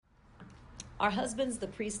Are husbands the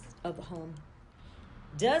priests of the home?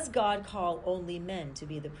 Does God call only men to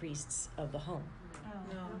be the priests of the home?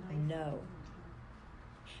 No.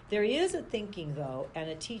 There is a thinking, though,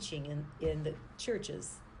 and a teaching in the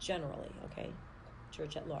churches generally, okay,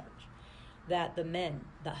 church at large, that the men,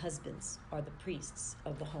 the husbands, are the priests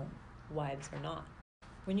of the home. Wives are not.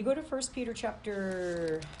 When you go to 1 Peter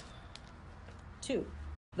chapter 2,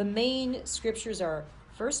 the main scriptures are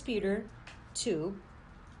 1 Peter 2,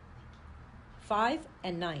 5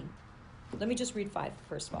 and 9. Let me just read 5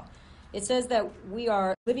 first of all. It says that we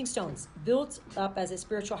are living stones, built up as a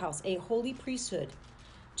spiritual house, a holy priesthood,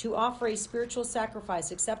 to offer a spiritual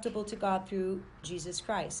sacrifice acceptable to God through Jesus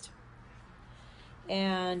Christ.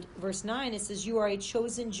 And verse 9, it says, you are a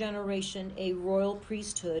chosen generation, a royal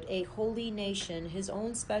priesthood, a holy nation, his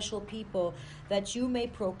own special people, that you may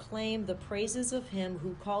proclaim the praises of him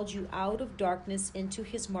who called you out of darkness into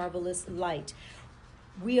his marvelous light.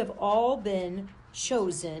 We have all been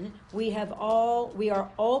chosen. We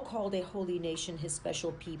are all called a holy nation, his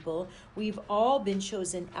special people. We've all been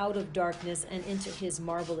chosen out of darkness and into his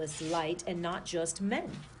marvelous light, and not just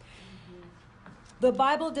men. The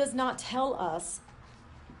Bible does not tell us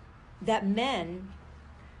that men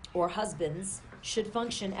or husbands should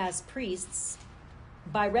function as priests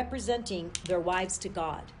by representing their wives to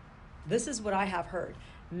God. This is what I have heard.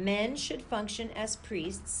 Men should function as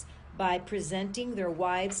priests by presenting their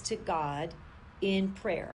wives to God in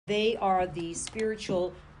prayer. They are the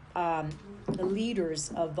spiritual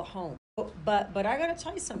leaders of the home. But I got to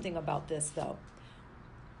tell you something about this, though.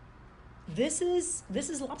 This is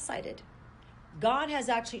lopsided. God has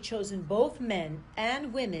actually chosen both men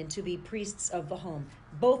and women to be priests of the home.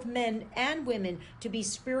 Both men and women to be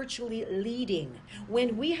spiritually leading.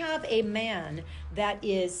 When we have a man that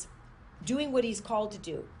is doing what he's called to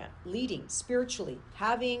do, leading spiritually,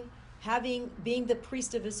 being the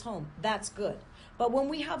priest of his home, that's good. But when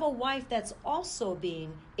we have a wife that's also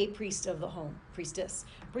being a priest of the home, priest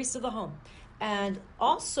of the home, and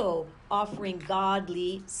also offering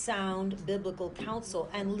godly, sound, biblical counsel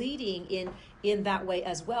and leading in that way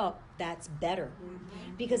as well, that's better.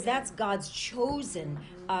 Because that's God's chosen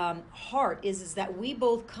heart, is that we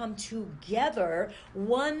both come together,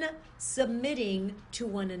 one submitting to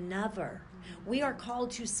one another. We are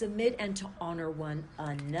called to submit and to honor one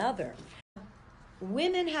another.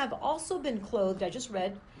 Women have also been clothed, I just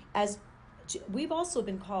read, we've also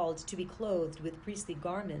been called to be clothed with priestly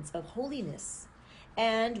garments of holiness.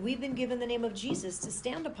 And we've been given the name of Jesus to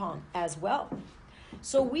stand upon as well.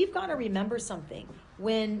 So we've got to remember something.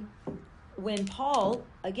 When Paul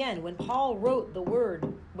wrote the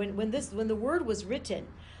word, when the word was written,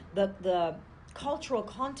 the cultural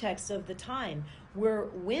context of the time, where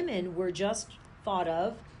women were just thought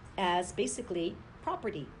of as basically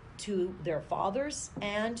property to their fathers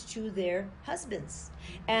and to their husbands.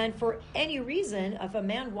 And for any reason, if a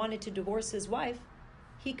man wanted to divorce his wife,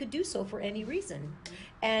 he could do so for any reason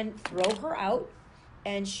and throw her out,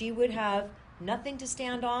 and she would have nothing to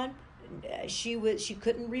stand on. She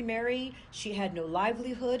couldn't remarry. She had no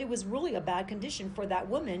livelihood. It was really a bad condition for that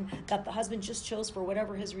woman that the husband just chose, for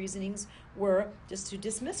whatever his reasonings were, just to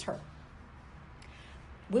dismiss her.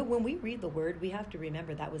 When we read the word, we have to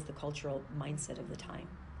remember that was the cultural mindset of the time,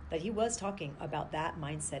 that he was talking about that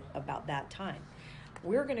mindset about that time.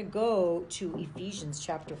 We're going to go to Ephesians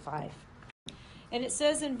chapter 5. And it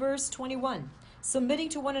says in verse 21, submitting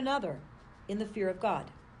to one another in the fear of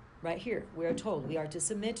God. Right here, we are told we are to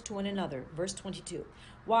submit to one another. Verse 22,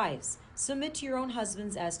 wives, submit to your own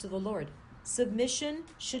husbands as to the Lord. Submission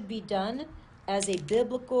should be done as a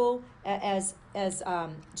biblical,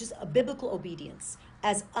 just a biblical obedience,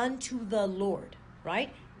 as unto the Lord,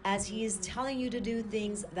 right? As he is telling you to do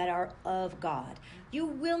things that are of God. You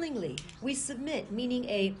willingly, we submit, meaning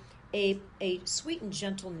a sweet and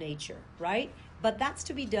gentle nature, right? But that's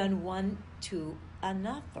to be done one to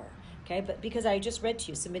another. Okay, but because I just read to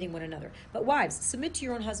you, submitting one another. But wives, submit to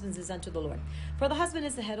your own husbands as unto the Lord. For the husband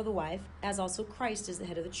is the head of the wife, as also Christ is the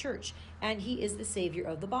head of the church, and he is the Savior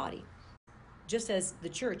of the body. Just as the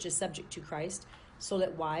church is subject to Christ, so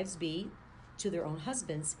let wives be to their own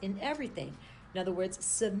husbands in everything. In other words,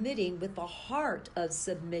 submitting with the heart of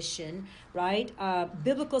submission, right?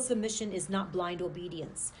 Biblical submission is not blind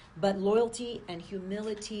obedience, but loyalty and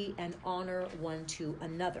humility and honor one to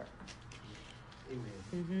another.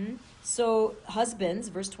 Amen. So husbands,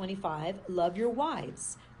 verse 25, love your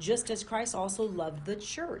wives, just as Christ also loved the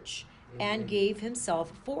church and gave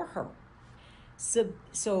himself for her.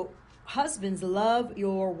 So husbands, love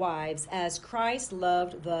your wives as Christ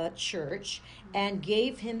loved the church and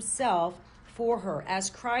gave himself for her, as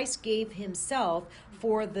Christ gave himself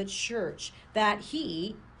for the church, that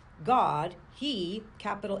he, God, he,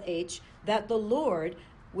 capital H, that the Lord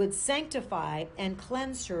would sanctify and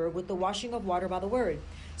cleanse her with the washing of water by the word,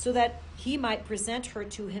 so that he might present her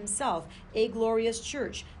to himself, a glorious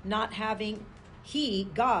church, not having he,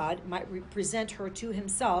 God, might present her to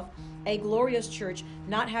himself, a glorious church,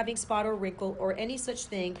 not having spot or wrinkle or any such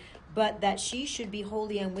thing, but that she should be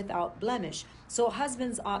holy and without blemish. So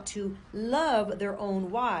husbands ought to love their own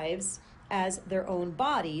wives as their own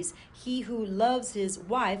bodies. He who loves his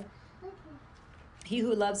wife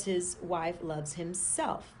loves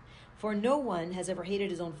himself. For no one has ever hated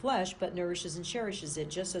his own flesh, but nourishes and cherishes it,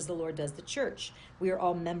 just as the Lord does the church. We are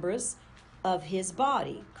all members of his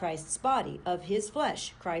body, Christ's body, of his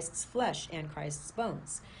flesh, Christ's flesh, and Christ's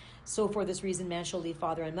bones. So for this reason, man shall leave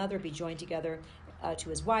father and mother, be joined together to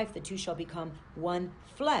his wife, the two shall become one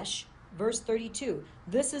flesh. Verse 32,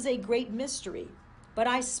 this is a great mystery, but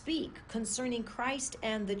I speak concerning Christ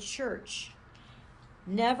and the church.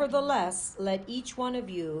 Nevertheless, let each one of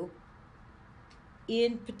you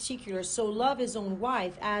in particular so love his own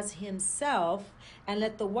wife as himself, and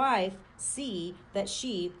let the wife see that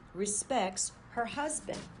she respects her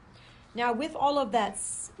husband. Now, with all of that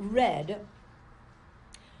read,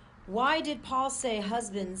 why did Paul say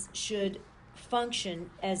husbands should function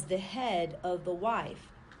as the head of the wife,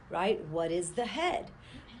 right? What is the head?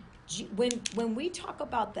 When we talk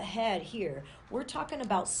about the head here, we're talking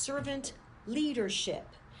about servant leadership.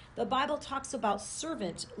 The Bible talks about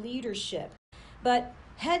servant leadership. But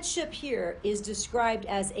headship here is described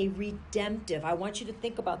as a redemptive. I want you to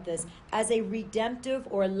think about this as a redemptive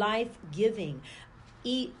or life-giving.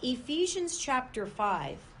 Ephesians chapter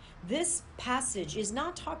 5, this passage is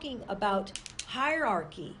not talking about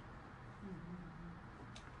hierarchy.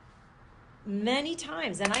 Many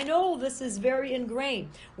times, and I know this is very ingrained,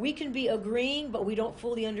 we can be agreeing, but we don't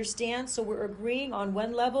fully understand. So we're agreeing on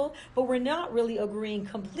one level, but we're not really agreeing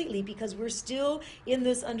completely, because we're still in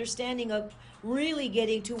this understanding of really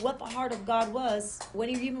getting to what the heart of God was when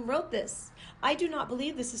he even wrote this. I do not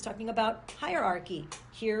believe this is talking about hierarchy.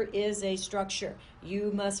 Here is a structure.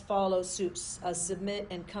 You must follow suits, submit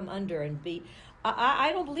and come under and be.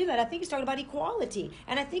 I don't believe that. I think he's talking about equality.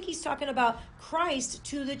 And I think he's talking about Christ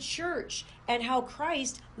to the church and how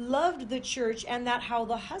Christ loved the church, and that how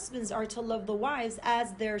the husbands are to love the wives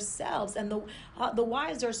as themselves. And the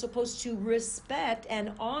wives are supposed to respect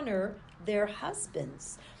and honor their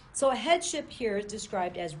husbands. So a headship here is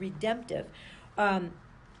described as redemptive.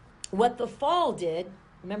 What the fall did,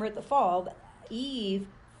 remember at the fall, Eve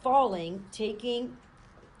falling, taking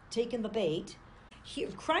the bait.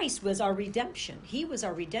 Christ was our redemption. He was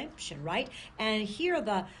our redemption, right? And here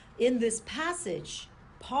in this passage,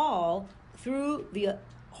 Paul, through the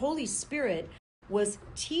Holy Spirit, was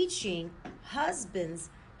teaching husbands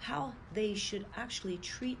how they should actually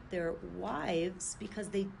treat their wives, because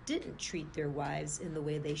they didn't treat their wives in the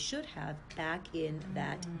way they should have back in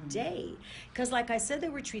that day. Because like I said, they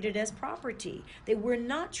were treated as property. They were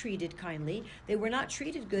not treated kindly. They were not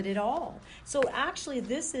treated good at all. So actually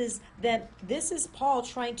this is Paul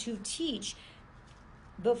trying to teach.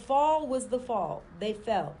 The fall was the fall. They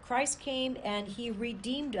fell. Christ came and he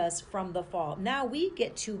redeemed us from the fall. Now we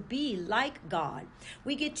get to be like God.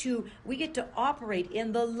 We get to operate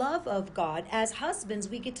in the love of God. As husbands,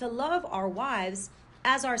 we get to love our wives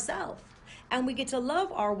as ourselves. And we get to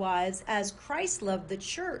love our wives as Christ loved the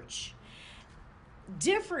church.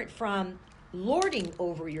 Different from lording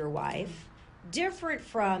over your wife. Different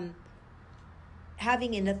from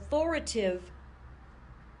having an authoritative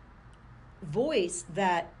voice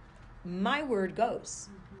that my word goes,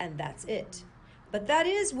 and that's it. But that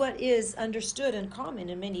is what is understood and common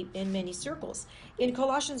in many circles. In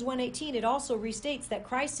Colossians 1:18, it also restates that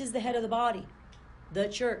Christ is the head of the body, the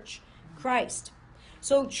church, Christ.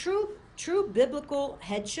 So true biblical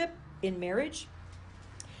headship in marriage,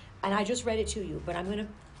 and I just read it to you, but I'm going to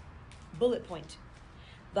bullet point.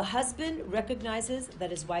 The husband recognizes that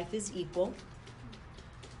his wife is equal.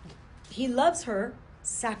 He loves her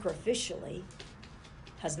sacrificially.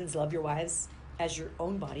 Husbands, love your wives as your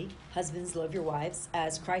own body. Husbands, love your wives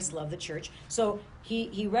as Christ loved the church. So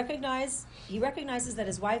he recognizes that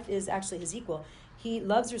his wife is actually his equal. He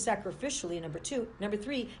loves her sacrificially, number 2. Number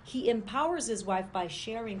 3, he empowers his wife by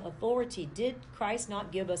sharing authority. Did Christ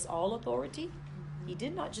not give us all authority? He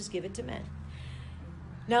did not just give it to men.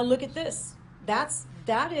 Now look at this.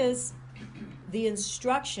 That is the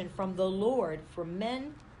instruction from the Lord for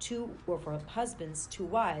men or for husbands to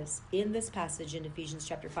wives in this passage in Ephesians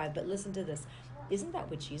chapter 5. But listen to this. Isn't that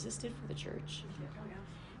what Jesus did for the church?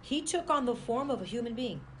 He took on the form of a human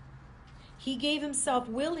being. He gave himself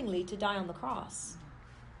willingly to die on the cross.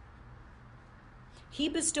 He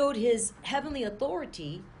bestowed his heavenly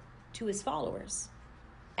authority to his followers.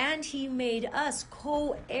 And he made us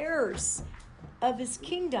co-heirs of his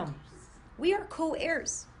kingdom. We are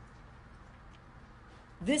co-heirs.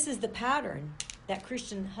 This is the pattern that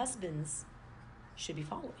Christian husbands should be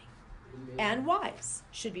following. And wives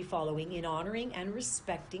should be following in honoring and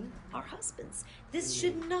respecting our husbands. This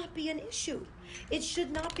should not be an issue. It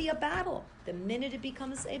should not be a battle. The minute it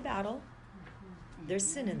becomes a battle, there's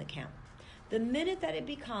sin in the camp. The minute that it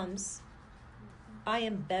becomes, I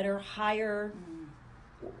am better, higher,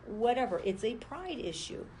 whatever, it's a pride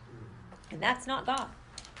issue. And that's not God.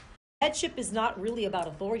 Headship is not really about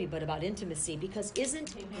authority, but about intimacy, because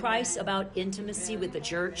isn't Christ about intimacy with the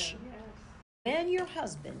church? When your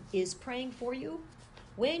husband is praying for you,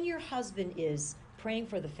 when your husband is praying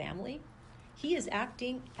for the family, he is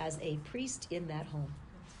acting as a priest in that home.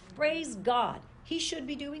 Praise God. He should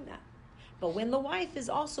be doing that. But when the wife is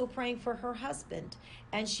also praying for her husband,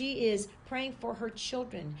 and she is praying for her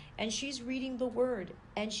children, and she's reading the word,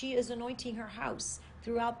 and she is anointing her house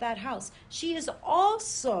throughout that house, she is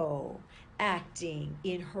also acting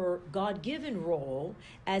in her God-given role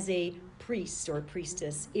as a priest or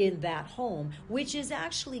priestess in that home, which is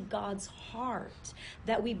actually God's heart,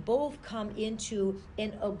 that we both come into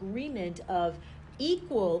an agreement of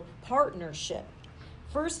equal partnership.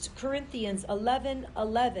 1 Corinthians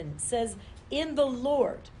 11:11 says, in the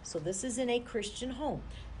Lord, so this is in a Christian home,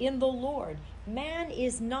 in the Lord, man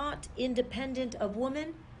is not independent of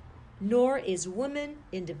woman, nor is woman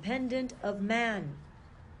independent of man.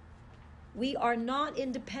 We are not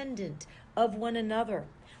independent of one another.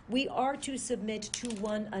 We are to submit to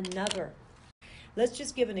one another. Let's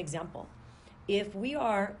just give an example. If we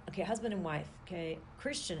are, husband and wife,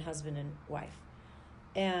 Christian husband and wife,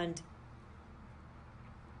 and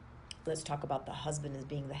let's talk about the husband as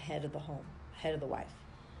being the head of the home, head of the wife.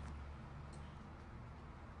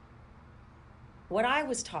 What I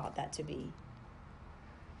was taught that to be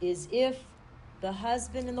is if the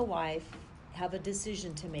husband and the wife have a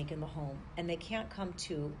decision to make in the home and they can't come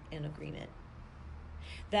to an agreement,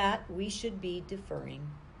 that we should be deferring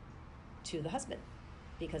to the husband,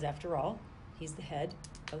 because after all, he's the head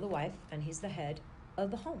of the wife and he's the head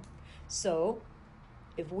of the home. So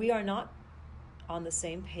if we are not on the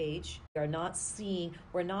same page, we're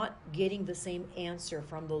not getting the same answer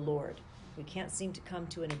from the Lord, we can't seem to come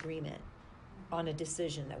to an agreement on a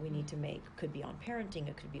decision that we need to make. It could be on parenting,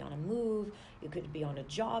 it could be on a move, it could be on a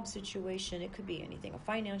job situation, it could be anything, a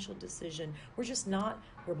financial decision.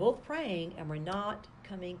 We're both praying and we're not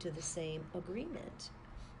coming to the same agreement.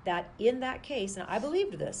 That in that case, and I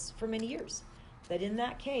believed this for many years, that in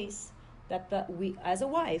that case, that we, as a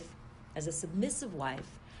wife, as a submissive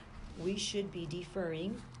wife, we should be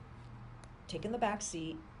deferring, taking the back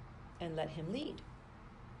seat, and let him lead,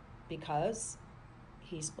 because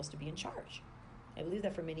he's supposed to be in charge. I believed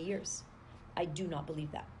that for many years. I do not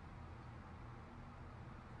believe that.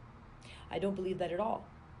 I don't believe that at all.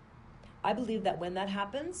 I believe that when that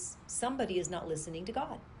happens, somebody is not listening to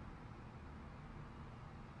God.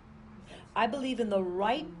 I believe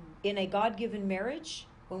in a God-given marriage,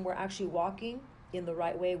 when we're actually walking in the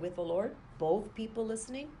right way with the Lord, both people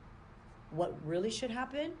listening, what really should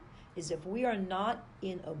happen is if we are not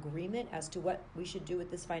in agreement as to what we should do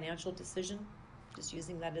with this financial decision, just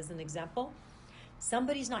using that as an example,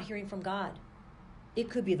 somebody's not hearing from God. It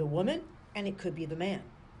could be the woman and it could be the man.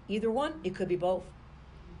 Either one, it could be both.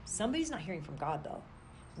 Somebody's not hearing from God, though.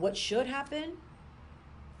 What should happen,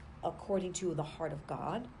 according to the heart of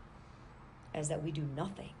God, is that we do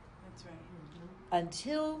nothing. That's right.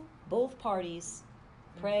 Until both parties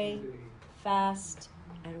pray, fast,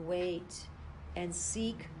 and wait, and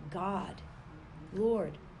seek God.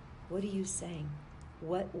 Lord, what are you saying?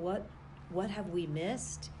 What have we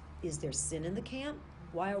missed? Is there sin in the camp?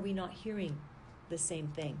 Why are we not hearing the same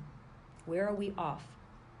thing? Where are we off?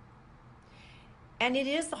 And it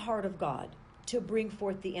is the heart of God to bring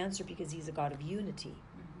forth the answer, because he's a God of unity.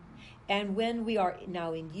 And when we are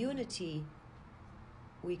now in unity,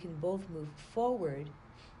 we can both move forward,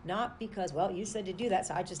 not because, well, you said to do that,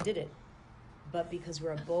 so I just did it, but because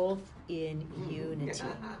we're both in unity.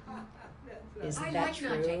 Is that like true?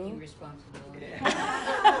 not taking responsibility.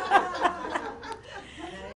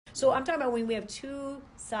 So I'm talking about when we have two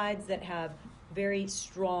sides that have very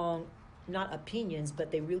strong, not opinions,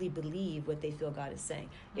 but they really believe what they feel God is saying.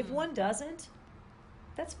 If one doesn't,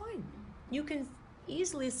 that's fine. You can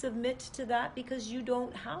easily submit to that because you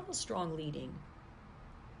don't have a strong leading.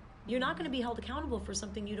 You're not going to be held accountable for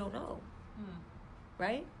something you don't know.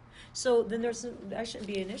 Right? So then that shouldn't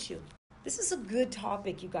be an issue. This is a good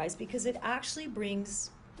topic, you guys, because it actually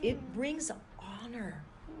brings honor.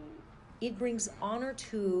 It brings honor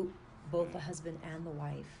to both the husband and the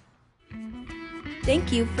wife.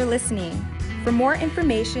 Thank you for listening. For more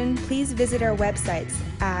information, please visit our websites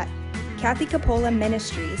at Kathy Capola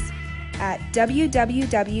Ministries at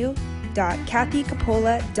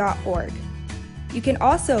www.kathycapola.org. You can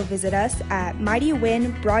also visit us at Mighty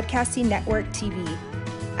Wind Broadcasting Network TV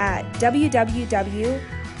at www.mwbn.tv.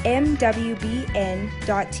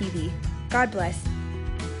 God bless.